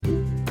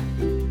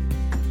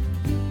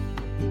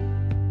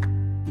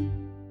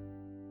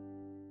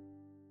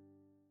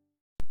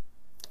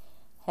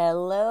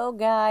Hello,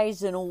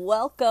 guys, and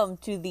welcome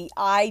to the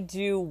I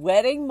Do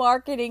Wedding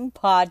Marketing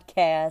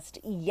Podcast.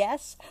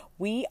 Yes,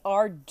 we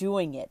are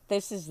doing it.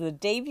 This is the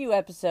debut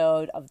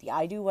episode of the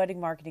I Do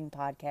Wedding Marketing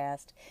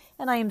Podcast,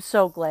 and I am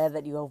so glad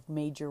that you have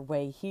made your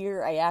way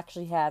here. I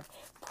actually have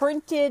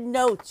printed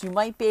notes. You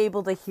might be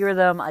able to hear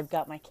them. I've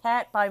got my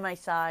cat by my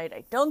side.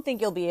 I don't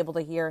think you'll be able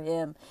to hear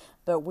him,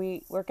 but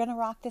we're going to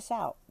rock this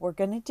out. We're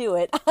going to do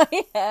it.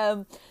 I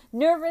am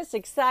nervous,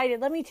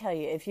 excited. Let me tell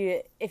you,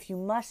 if you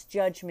must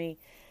judge me,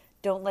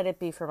 don't let it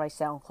be for my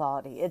sound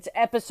quality. It's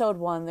episode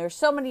 1. There's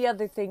so many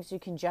other things you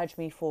can judge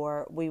me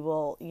for. We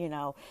will,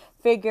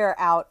 figure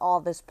out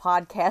all this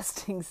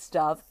podcasting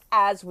stuff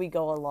as we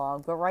go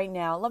along. But right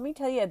now, let me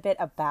tell you a bit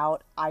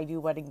about I Do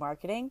Wedding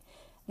Marketing.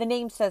 The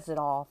name says it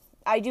all.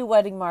 I Do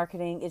Wedding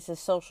Marketing is a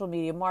social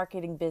media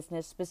marketing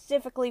business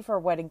specifically for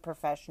wedding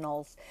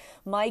professionals.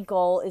 My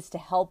goal is to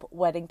help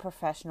wedding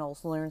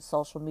professionals learn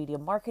social media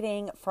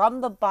marketing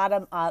from the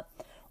bottom up,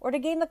 or to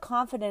gain the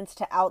confidence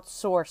to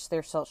outsource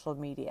their social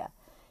media.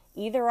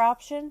 Either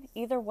option,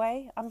 either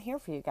way, I'm here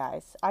for you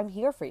guys. I'm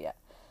here for you.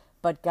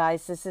 But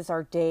guys, this is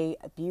our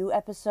debut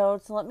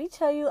episode, so let me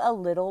tell you a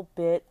little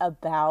bit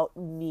about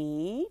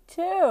me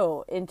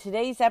too. In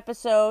today's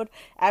episode,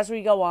 as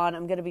we go on,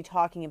 I'm going to be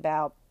talking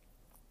about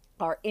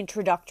our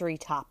introductory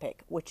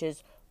topic, which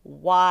is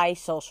why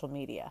social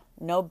media.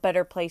 No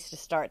better place to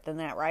start than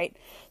that, right?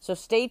 So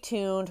stay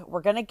tuned.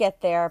 We're going to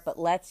get there, but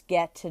let's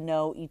get to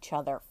know each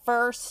other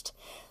first.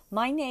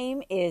 My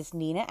name is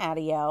Nina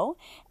Adio,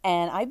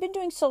 and I've been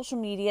doing social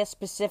media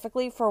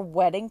specifically for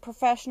wedding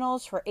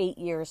professionals for 8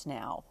 years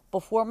now.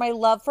 Before my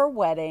love for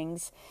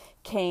weddings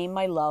came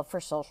my love for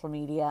social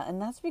media,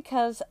 and that's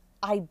because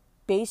I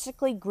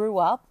basically grew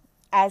up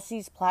as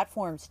these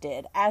platforms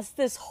did, as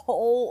this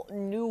whole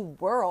new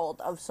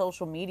world of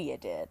social media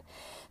did.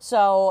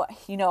 So,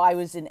 I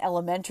was in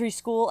elementary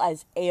school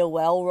as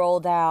AOL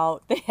rolled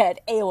out. They had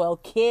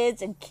AOL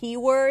Kids and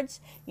keywords.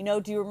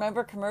 Do you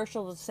remember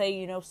commercials that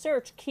say,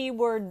 search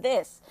keyword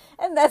this?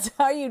 And that's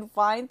how you'd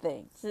find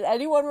things. Does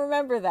anyone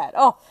remember that?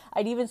 Oh,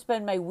 I'd even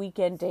spend my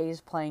weekend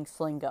days playing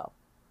Slingo.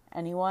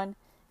 Anyone?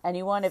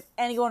 If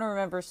anyone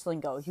remembers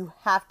Slingo, you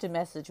have to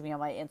message me on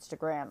my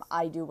Instagram.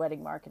 I Do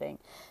Wedding Marketing,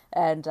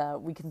 and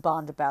we can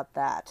bond about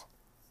that.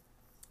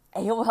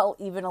 AOL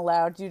even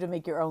allowed you to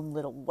make your own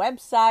little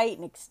website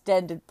and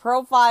extended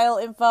profile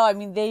info. I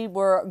mean, they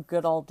were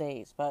good old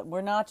days, but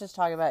we're not just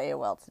talking about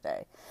AOL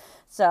today.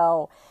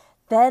 So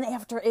then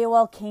after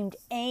AOL came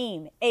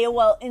AIM,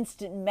 AOL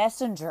Instant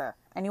Messenger.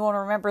 Anyone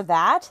remember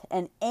that?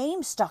 And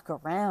AIM stuck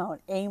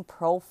around. AIM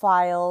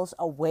profiles,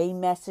 away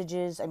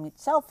messages.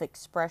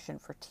 Self-expression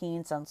for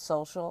teens on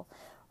social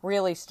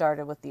really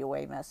started with the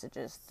away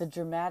messages. The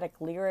dramatic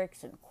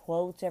lyrics and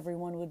quotes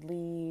everyone would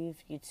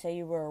leave. You'd say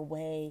you were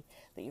away,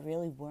 but you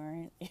really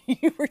weren't.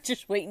 You were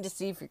just waiting to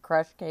see if your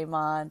crush came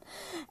on.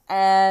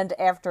 And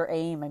after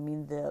AIM,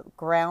 the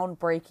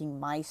groundbreaking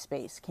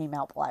MySpace came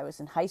out while I was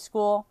in high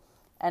school.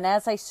 And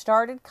as I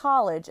started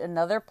college,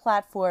 another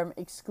platform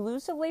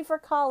exclusively for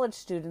college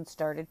students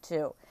started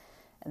too,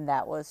 and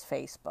that was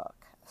Facebook.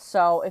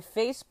 So if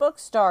Facebook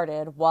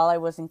started while I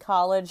was in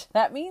college,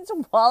 that means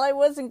while I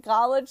was in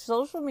college,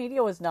 social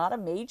media was not a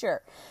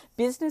major.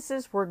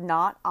 Businesses were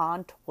not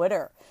on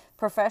Twitter.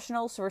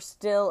 Professionals were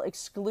still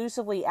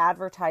exclusively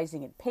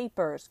advertising in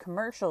papers,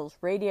 commercials,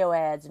 radio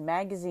ads, and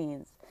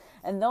magazines.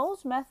 And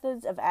those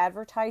methods of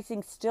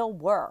advertising still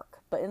work.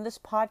 But in this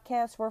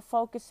podcast, we're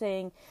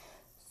focusing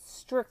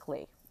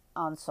strictly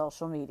on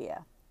social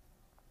media.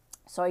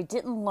 So I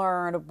didn't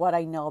learn what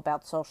I know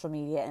about social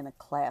media in a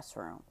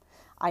classroom.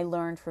 I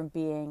learned from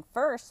being,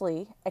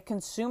 firstly, a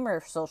consumer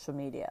of social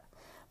media.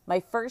 My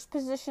first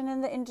position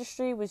in the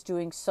industry was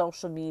doing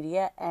social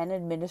media and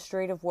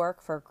administrative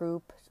work for a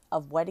group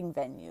of wedding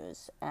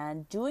venues.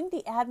 And doing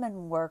the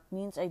admin work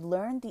means I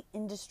learned the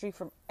industry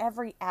from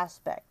every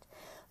aspect.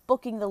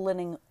 Booking the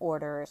linen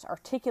orders,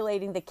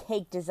 articulating the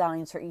cake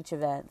designs for each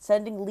event,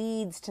 sending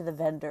leads to the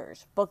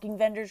vendors, booking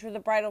vendors for the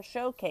bridal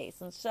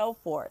showcase, and so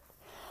forth.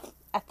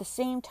 At the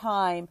same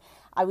time,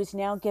 I was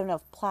now given a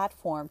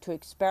platform to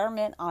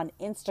experiment on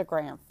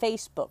Instagram,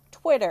 Facebook,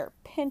 Twitter,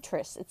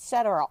 Pinterest,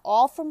 etc.,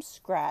 all from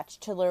scratch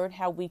to learn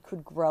how we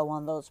could grow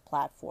on those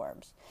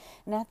platforms.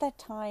 And at that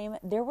time,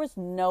 there was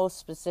no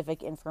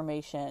specific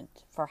information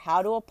for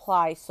how to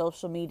apply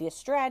social media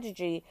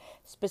strategy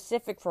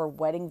specific for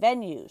wedding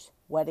venues,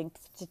 wedding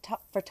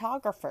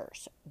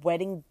photographers,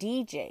 wedding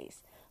DJs.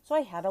 So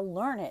I had to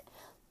learn it.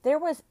 There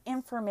was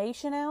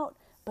information out,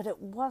 but it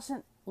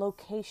wasn't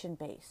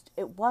location-based.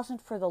 It wasn't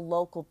for the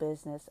local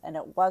business, and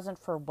it wasn't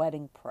for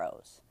wedding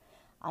pros.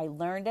 I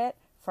learned it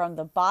from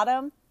the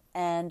bottom,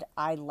 and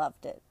I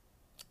loved it.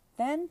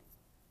 Then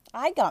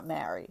I got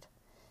married.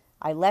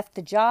 I left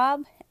the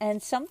job,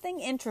 and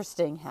something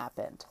interesting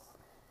happened.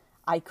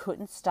 I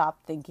couldn't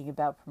stop thinking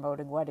about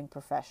promoting wedding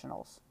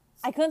professionals.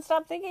 I couldn't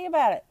stop thinking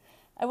about it.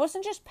 I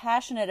wasn't just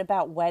passionate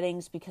about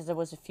weddings because I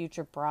was a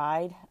future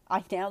bride.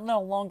 I now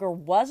no longer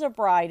was a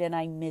bride and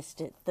I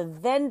missed it. The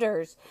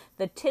vendors,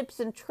 the tips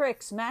and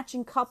tricks,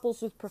 matching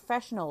couples with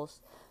professionals.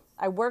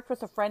 I worked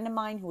with a friend of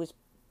mine who was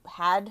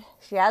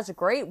she has a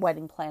great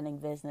wedding planning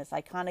business,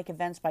 Iconic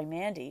Events by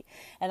Mandy,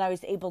 and I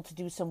was able to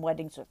do some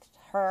weddings with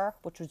her,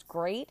 which was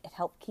great. It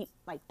helped keep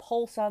my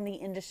pulse on the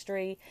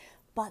industry.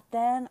 But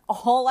then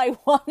all I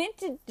wanted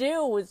to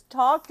do was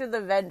talk to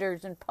the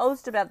vendors and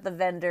post about the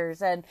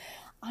vendors, and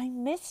I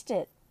missed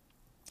it.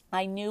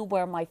 I knew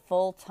where my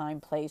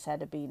full-time place had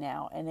to be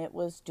now, and it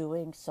was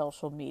doing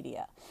social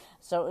media.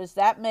 So it was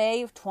that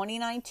May of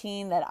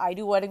 2019 that I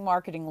Do Wedding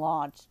Marketing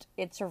launched.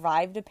 It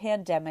survived a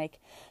pandemic,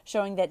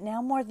 showing that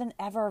now more than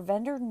ever,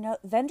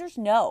 vendors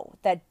know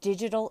that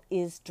digital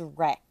is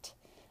direct.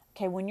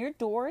 Okay, when your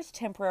door is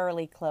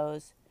temporarily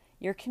closed,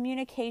 your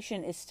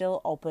communication is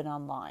still open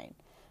online.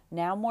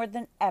 Now more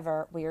than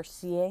ever, we are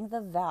seeing the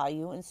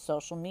value in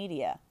social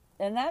media.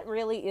 And that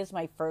really is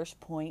my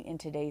first point in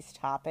today's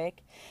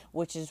topic,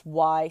 which is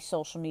why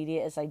social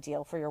media is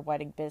ideal for your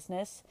wedding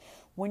business.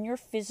 When your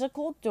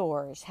physical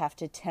doors have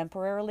to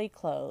temporarily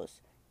close,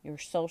 your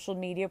social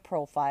media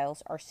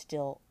profiles are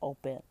still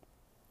open.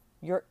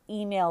 Your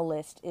email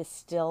list is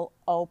still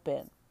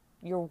open.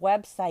 Your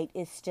website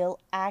is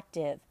still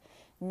active.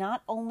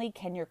 Not only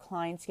can your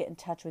clients get in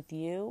touch with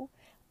you,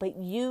 but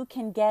you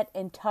can get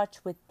in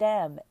touch with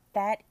them.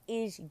 That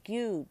is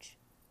huge.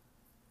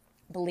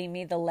 Believe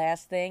me, the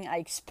last thing I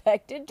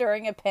expected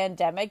during a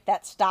pandemic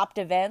that stopped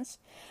events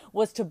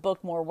was to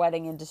book more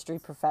wedding industry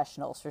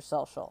professionals for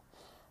social.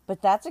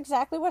 But that's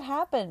exactly what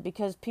happened,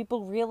 because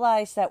people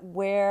realized that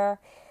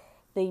where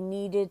they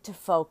needed to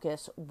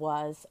focus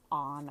was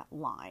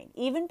online.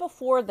 Even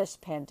before this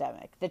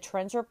pandemic, the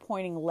trends are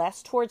pointing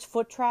less towards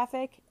foot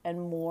traffic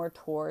and more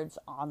towards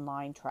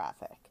online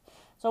traffic.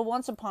 So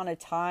once upon a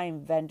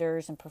time,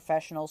 vendors and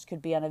professionals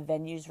could be on a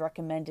venue's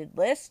recommended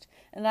list,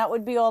 and that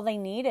would be all they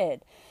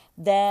needed.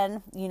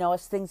 Then,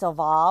 as things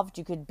evolved,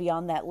 you could be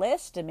on that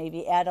list and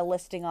maybe add a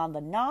listing on the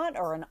Knot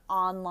or an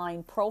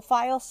online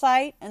profile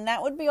site, and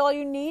that would be all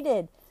you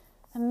needed.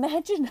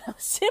 Imagine how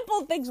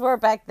simple things were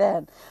back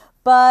then.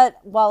 But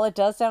while it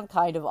does sound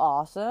kind of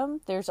awesome,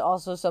 there's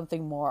also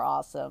something more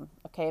awesome.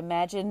 Okay,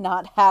 imagine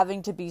not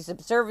having to be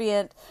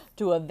subservient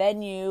to a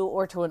venue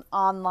or to an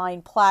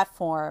online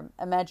platform.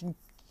 Imagine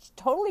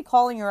totally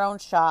calling your own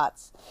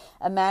shots.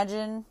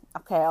 Imagine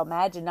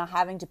not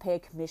having to pay a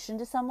commission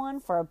to someone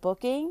for a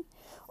booking,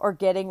 or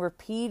getting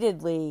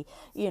repeatedly,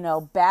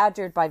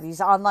 badgered by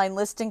these online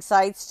listing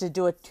sites to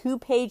do a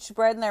 2-page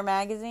spread in their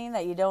magazine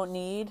that you don't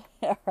need.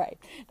 All right.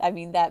 I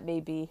mean, that may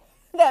be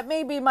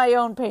my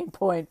own pain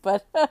point,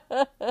 but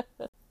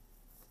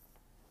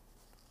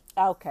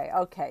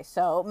Okay.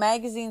 So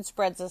magazine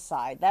spreads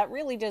aside, that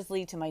really does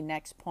lead to my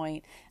next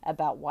point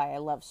about why I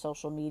love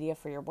social media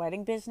for your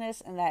wedding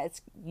business, and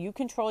that you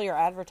control your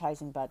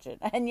advertising budget.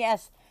 And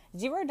yes,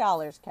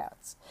 $0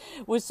 counts.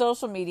 With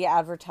social media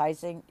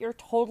advertising, you're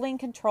totally in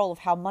control of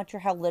how much or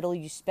how little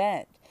you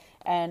spend.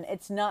 And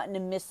it's not in a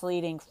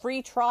misleading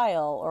free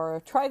trial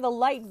or try the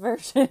light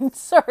version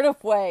sort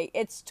of way.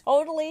 It's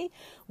totally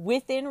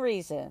within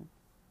reason.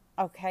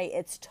 Okay,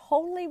 it's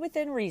totally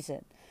within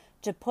reason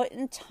to put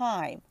in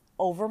time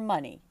over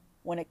money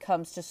when it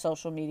comes to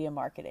social media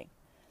marketing,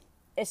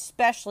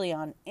 especially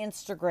on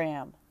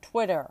Instagram,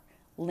 Twitter,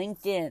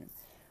 LinkedIn.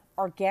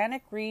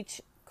 Organic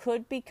reach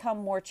could become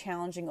more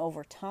challenging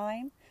over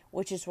time,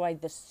 which is why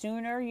the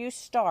sooner you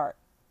start,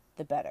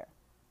 the better.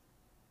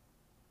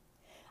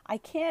 I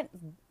can't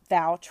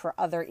vouch for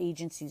other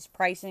agencies'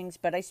 pricings,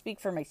 but I speak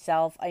for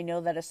myself. I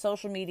know that a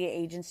social media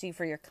agency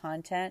for your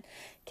content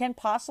can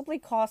possibly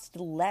cost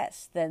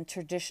less than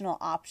traditional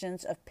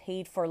options of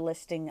paid for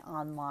listing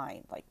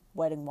online, like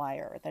Wedding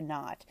Wire or the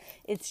Knot.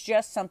 It's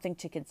just something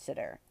to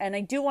consider. And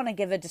I do want to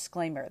give a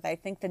disclaimer that I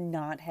think the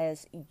Knot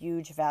has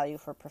huge value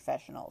for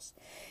professionals.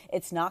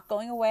 It's not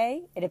going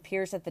away. It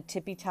appears at the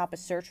tippy top of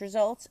search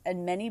results,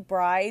 and many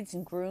brides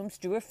and grooms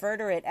do refer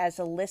to it as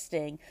a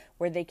listing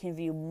where they can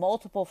view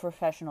multiple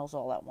professionals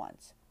all at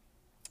once.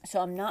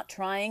 So I'm not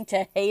trying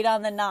to hate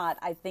on the Knot.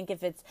 I think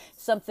if it's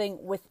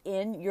something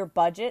within your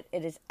budget,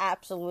 it is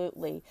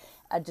absolutely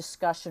a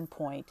discussion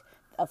point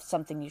of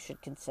something you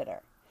should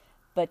consider.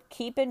 But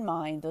keep in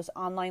mind, those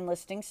online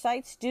listing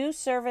sites do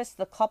service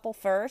the couple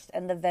first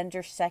and the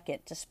vendor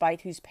second,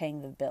 despite who's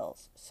paying the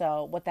bills.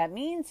 So what that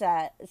means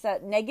is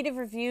that negative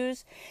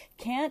reviews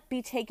can't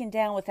be taken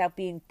down without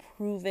being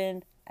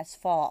proven as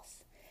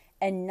false.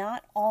 And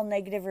not all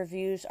negative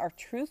reviews are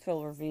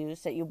truthful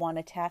reviews that you want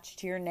attached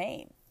to your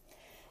name.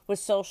 With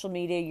social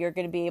media, you're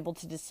going to be able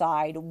to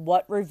decide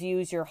what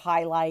reviews you're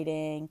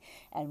highlighting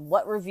and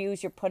what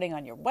reviews you're putting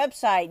on your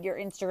website, your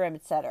Instagram,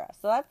 etc.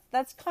 So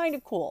that's kind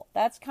of cool.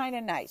 That's kind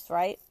of nice,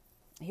 right?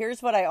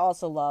 Here's what I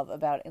also love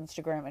about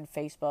Instagram and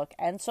Facebook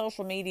and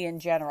social media in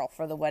general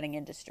for the wedding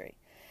industry.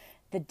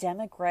 The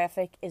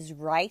demographic is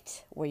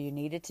right where you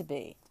need it to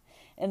be.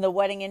 In the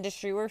wedding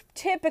industry, we're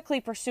typically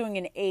pursuing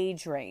an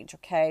age range,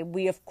 okay?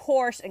 We, of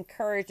course,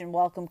 encourage and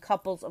welcome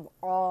couples of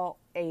all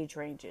age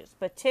ranges.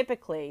 But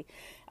typically,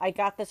 I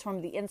got this from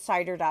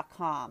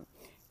theinsider.com.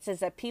 It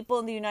says that people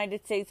in the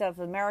United States of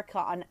America,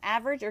 on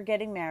average, are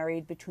getting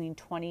married between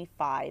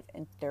 25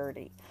 and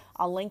 30.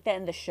 I'll link that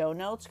in the show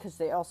notes because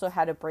they also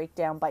had a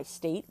breakdown by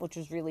state, which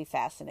was really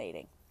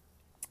fascinating.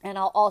 And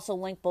I'll also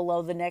link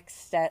below the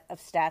next set of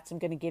stats I'm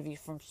going to give you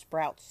from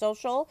Sprout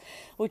Social,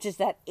 which is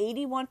that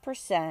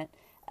 81%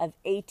 of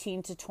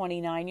 18 to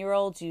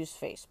 29-year-olds use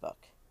Facebook.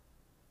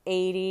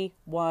 81%.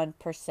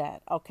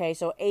 Okay,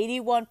 so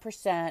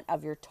 81%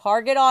 of your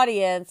target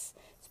audience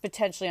is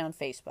potentially on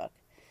Facebook.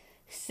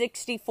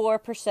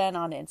 64%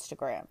 on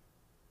Instagram.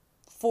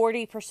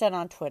 40%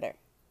 on Twitter.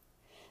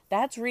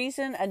 That's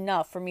reason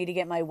enough for me to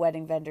get my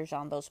wedding vendors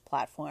on those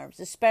platforms,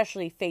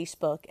 especially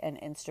Facebook and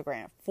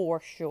Instagram, for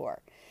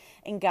sure.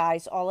 And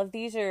guys, all of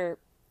these are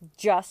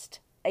just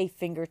a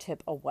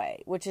fingertip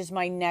away, which is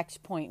my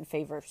next point in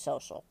favor of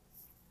social.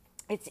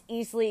 It's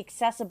easily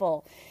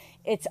accessible.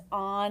 It's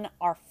on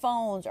our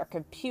phones, our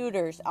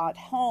computers, at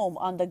home,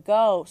 on the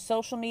go.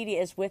 Social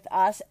media is with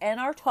us and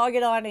our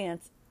target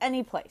audience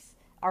any place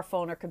our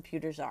phone or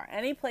computers are.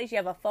 Any place you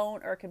have a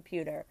phone or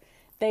computer,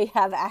 they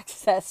have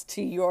access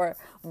to your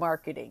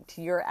marketing,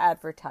 to your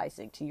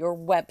advertising, to your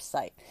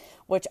website,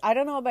 which I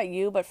don't know about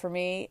you, but for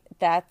me,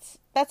 that's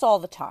all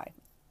the time.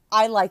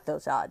 I like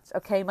those odds,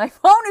 okay? My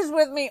phone is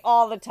with me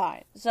all the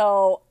time.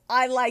 So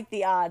I like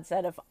the odds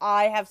that if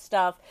I have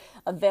stuff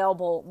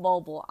available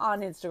mobile, on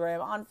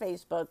Instagram, on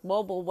Facebook,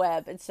 mobile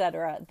web,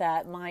 etc.,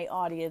 that my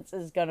audience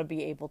is going to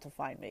be able to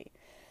find me.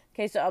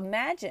 Okay, so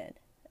imagine,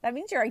 that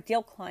means your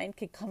ideal client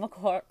could come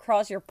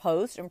across your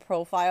post and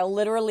profile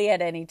literally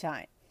at any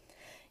time.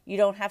 You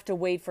don't have to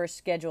wait for a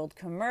scheduled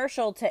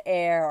commercial to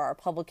air or a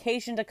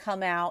publication to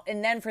come out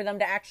and then for them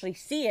to actually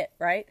see it,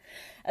 right?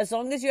 As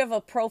long as you have a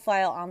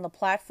profile on the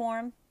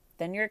platform,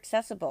 then you're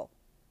accessible.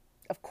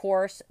 Of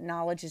course,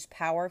 knowledge is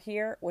power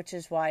here, which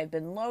is why I've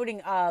been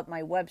loading up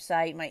my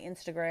website, my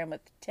Instagram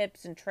with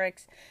tips and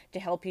tricks to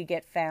help you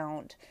get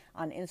found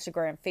on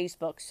Instagram,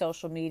 Facebook,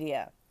 social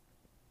media.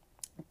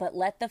 But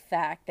let the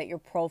fact that your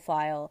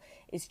profile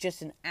is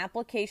just an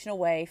application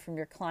away from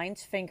your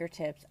client's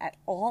fingertips at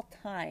all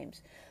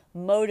times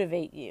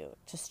motivate you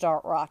to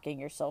start rocking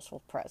your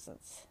social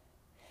presence.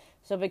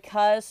 So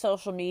because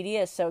social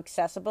media is so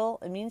accessible,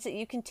 it means that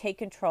you can take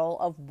control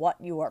of what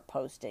you are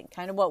posting,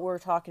 kind of what we were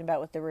talking about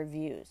with the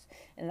reviews.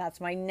 And that's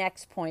my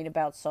next point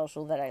about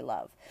social that I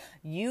love.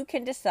 You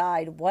can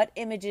decide what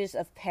images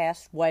of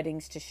past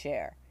weddings to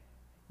share.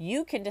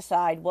 You can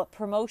decide what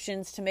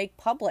promotions to make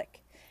public.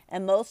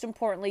 And most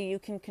importantly, you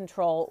can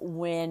control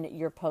when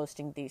you're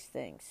posting these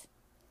things.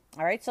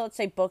 All right, so let's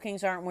say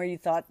bookings aren't where you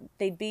thought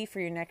they'd be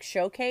for your next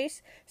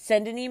showcase.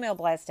 Send an email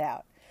blast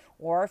out.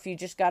 Or if you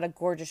just got a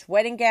gorgeous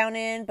wedding gown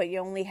in, but you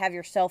only have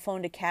your cell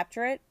phone to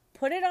capture it,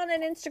 put it on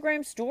an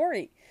Instagram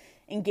story.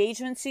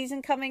 Engagement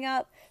season coming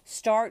up,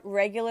 start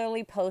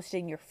regularly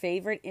posting your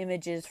favorite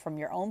images from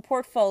your own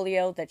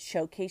portfolio that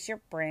showcase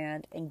your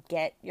brand and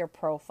get your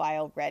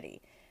profile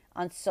ready.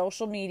 On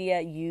social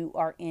media, you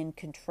are in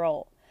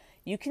control.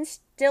 You can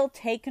still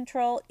take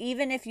control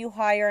even if you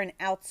hire an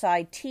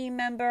outside team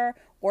member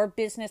or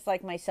business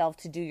like myself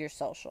to do your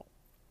social.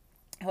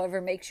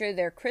 However, make sure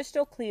they're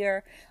crystal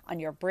clear on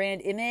your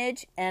brand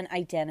image and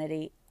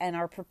identity and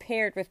are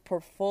prepared with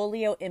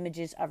portfolio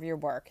images of your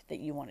work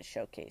that you want to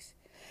showcase.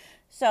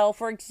 So,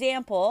 for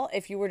example,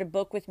 if you were to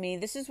book with me,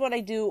 this is what I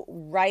do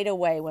right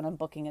away when I'm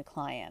booking a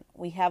client.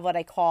 We have what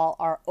I call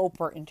our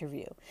Oprah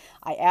interview.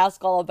 I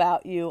ask all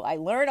about you, I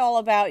learn all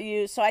about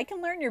you, so I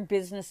can learn your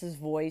business's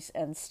voice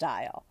and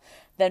style.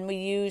 Then we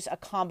use a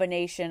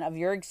combination of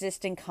your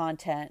existing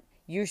content,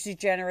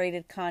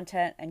 user-generated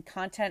content, and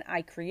content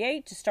I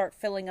create to start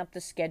filling up the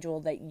schedule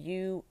that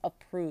you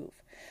approve.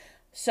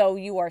 So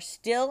you are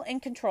still in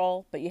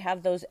control, but you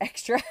have those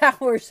extra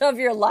hours of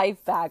your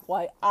life back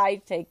while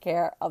I take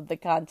care of the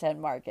content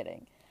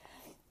marketing.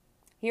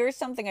 Here's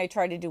something I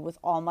try to do with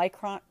all my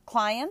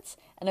clients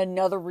and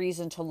another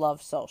reason to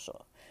love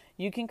social.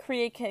 You can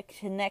create a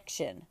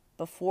connection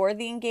before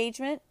the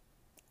engagement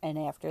and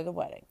after the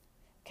wedding.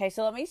 Okay,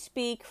 so let me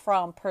speak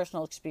from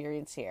personal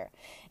experience here.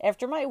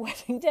 After my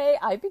wedding day,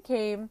 I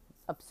became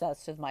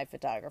obsessed with my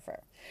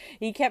photographer.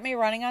 He kept me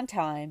running on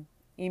time.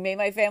 He made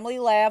my family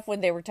laugh when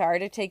they were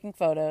tired of taking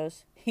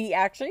photos. He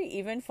actually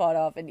even fought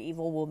off an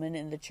evil woman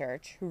in the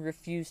church who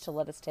refused to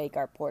let us take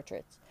our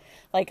portraits.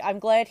 Like, I'm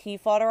glad he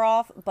fought her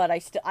off, but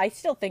I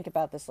still think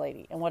about this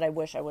lady and what I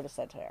wish I would have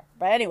said to her.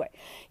 But anyway,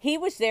 he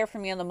was there for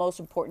me on the most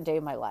important day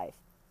of my life.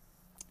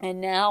 And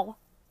now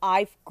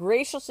I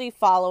graciously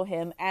follow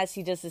him as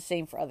he does the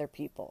same for other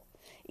people.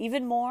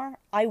 Even more,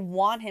 I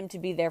want him to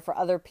be there for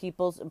other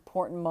people's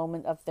important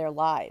moment of their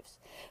lives.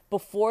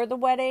 Before the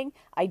wedding,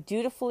 I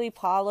dutifully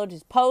followed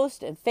his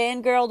post and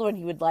fangirled when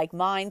he would like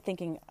mine,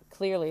 thinking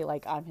clearly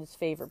like I'm his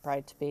favorite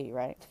bride-to-be,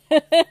 right?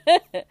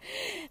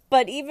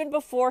 But even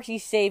before he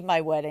saved my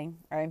wedding,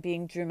 or I'm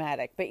being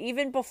dramatic, but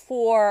even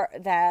before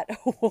that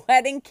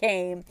wedding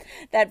came,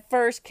 that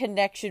first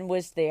connection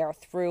was there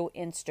through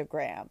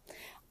Instagram.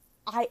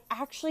 I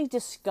actually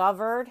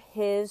discovered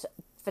his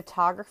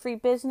photography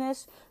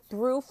business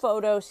through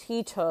photos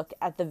he took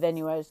at the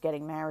venue I was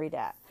getting married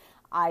at.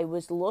 I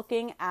was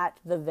looking at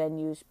the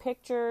venue's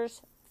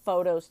pictures,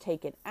 photos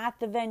taken at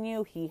the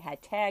venue. He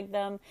had tagged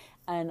them,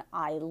 and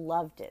I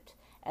loved it.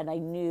 and I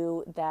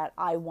knew that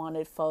I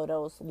wanted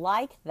photos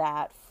like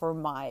that for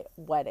my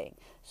wedding.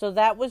 So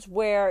that was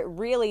where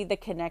really the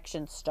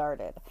connection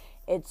started.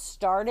 It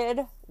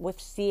started with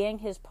seeing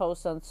his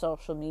posts on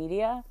social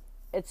media.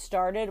 It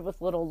started with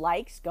little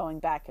likes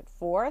going back and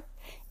forth.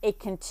 It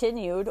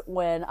continued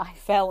when I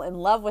fell in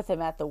love with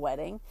him at the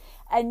wedding.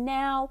 And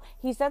now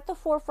he's at the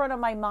forefront of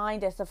my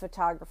mind as a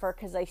photographer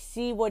because I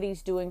see what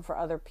he's doing for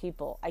other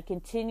people. I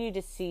continue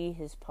to see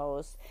his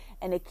posts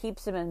and it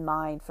keeps him in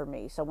mind for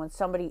me. So when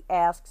somebody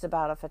asks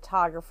about a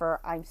photographer,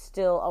 I'm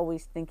still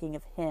always thinking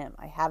of him.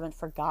 I haven't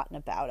forgotten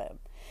about him.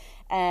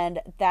 And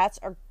that's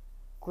a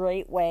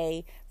great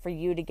way for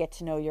you to get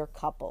to know your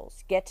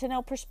couples. Get to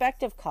know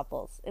prospective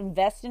couples.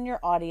 Invest in your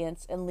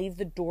audience and leave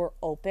the door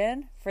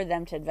open for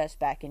them to invest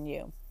back in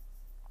you.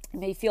 It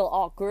may feel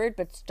awkward,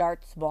 but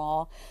start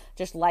small.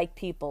 Just like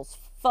people's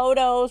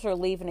photos or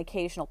leave an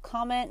occasional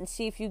comment and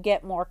see if you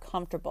get more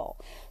comfortable.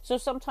 So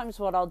sometimes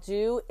what I'll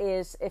do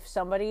is if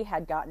somebody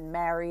had gotten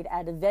married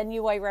at a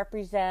venue I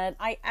represent,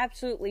 I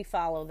absolutely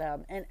follow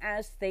them. And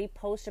as they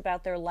post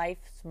about their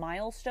life's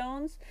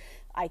milestones,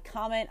 I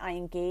comment, I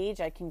engage,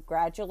 I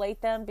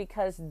congratulate them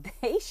because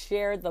they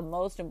shared the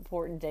most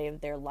important day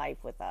of their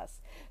life with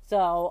us.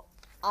 So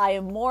I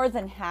am more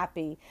than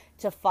happy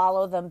to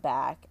follow them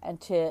back and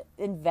to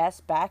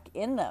invest back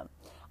in them.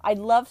 I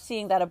love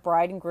seeing that a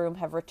bride and groom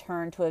have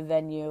returned to a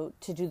venue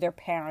to do their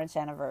parents'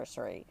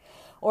 anniversary.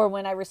 Or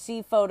when I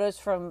receive photos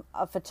from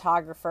a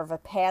photographer of a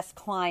past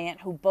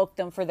client who booked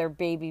them for their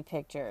baby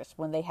pictures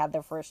when they had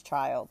their first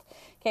child.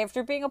 Okay,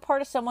 after being a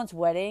part of someone's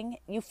wedding,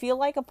 you feel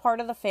like a part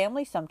of the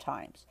family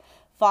sometimes.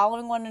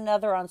 Following one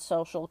another on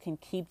social can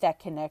keep that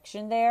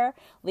connection there,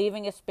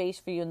 leaving a space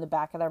for you in the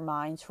back of their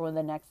minds for when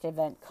the next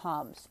event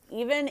comes.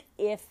 Even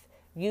if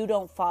you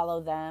don't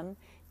follow them,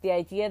 the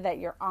idea that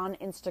you're on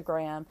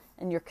Instagram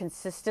and you're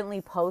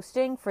consistently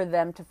posting for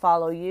them to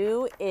follow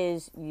you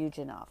is huge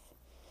enough.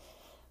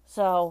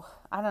 So,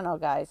 I don't know,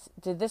 guys.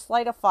 Did this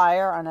light a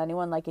fire on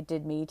anyone like it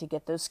did me to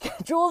get those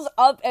schedules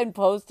up and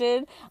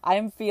posted?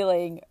 I'm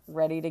feeling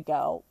ready to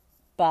go.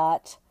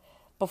 But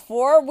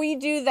before we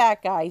do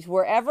that, guys,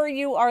 wherever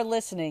you are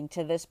listening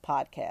to this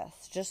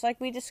podcast, just like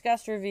we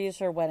discussed reviews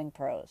for Wedding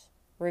Pros,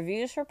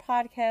 reviews for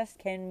podcasts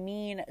can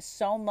mean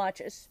so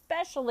much,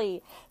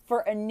 especially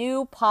for a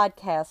new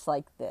podcast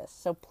like this.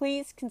 So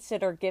please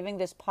consider giving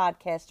this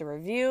podcast a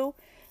review.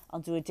 I'll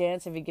do a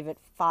dance if you give it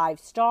 5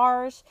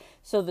 stars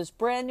so this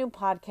brand new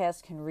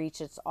podcast can reach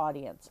its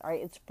audience. All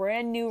right, it's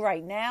brand new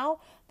right now,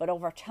 but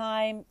over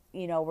time,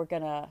 we're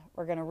gonna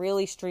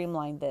really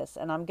streamline this,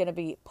 and I'm gonna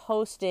be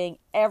posting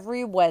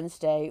every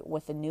Wednesday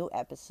with a new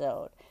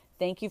episode.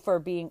 Thank you for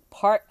being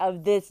part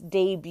of this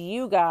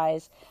debut,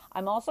 guys.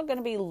 I'm also going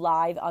to be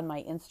live on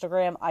my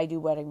Instagram, I Do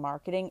Wedding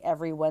Marketing,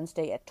 every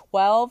Wednesday at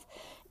 12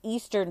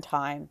 Eastern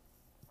Time.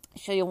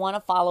 So you'll want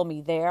to follow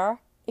me there.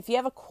 If you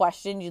have a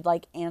question you'd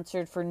like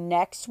answered for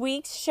next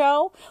week's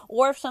show,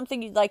 or if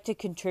something you'd like to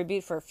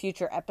contribute for a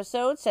future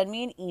episode, send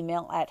me an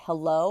email at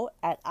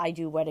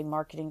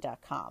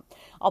hello@idoweddingmarketing.com.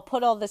 I'll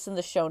put all this in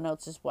the show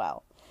notes as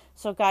well.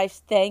 So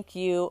guys, thank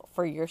you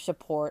for your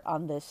support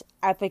on this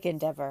epic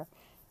endeavor.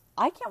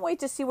 I can't wait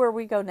to see where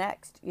we go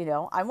next.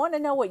 I want to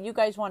know what you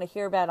guys want to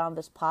hear about on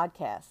this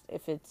podcast.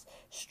 If it's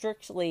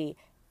strictly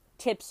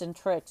tips and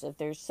tricks, if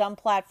there's some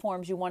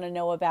platforms you want to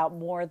know about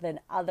more than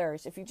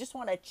others, if you just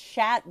want to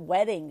chat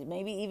weddings,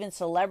 maybe even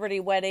celebrity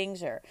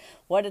weddings, or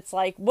what it's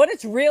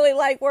really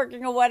like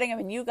working a wedding. I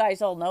mean, you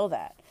guys all know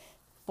that.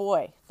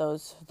 Boy,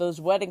 those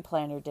wedding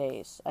planner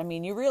days. I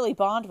mean, you really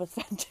bond with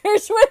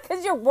vendors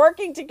because you're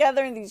working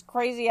together in these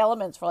crazy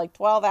elements for like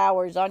 12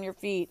 hours on your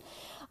feet.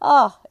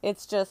 Oh,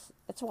 it's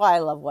why I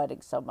love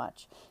weddings so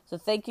much. So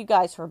thank you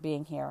guys for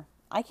being here.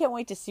 I can't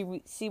wait to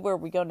see where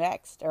we go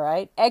next, all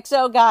right?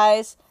 XO,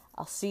 guys.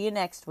 I'll see you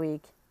next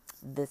week.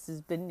 This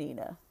has been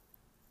Nina.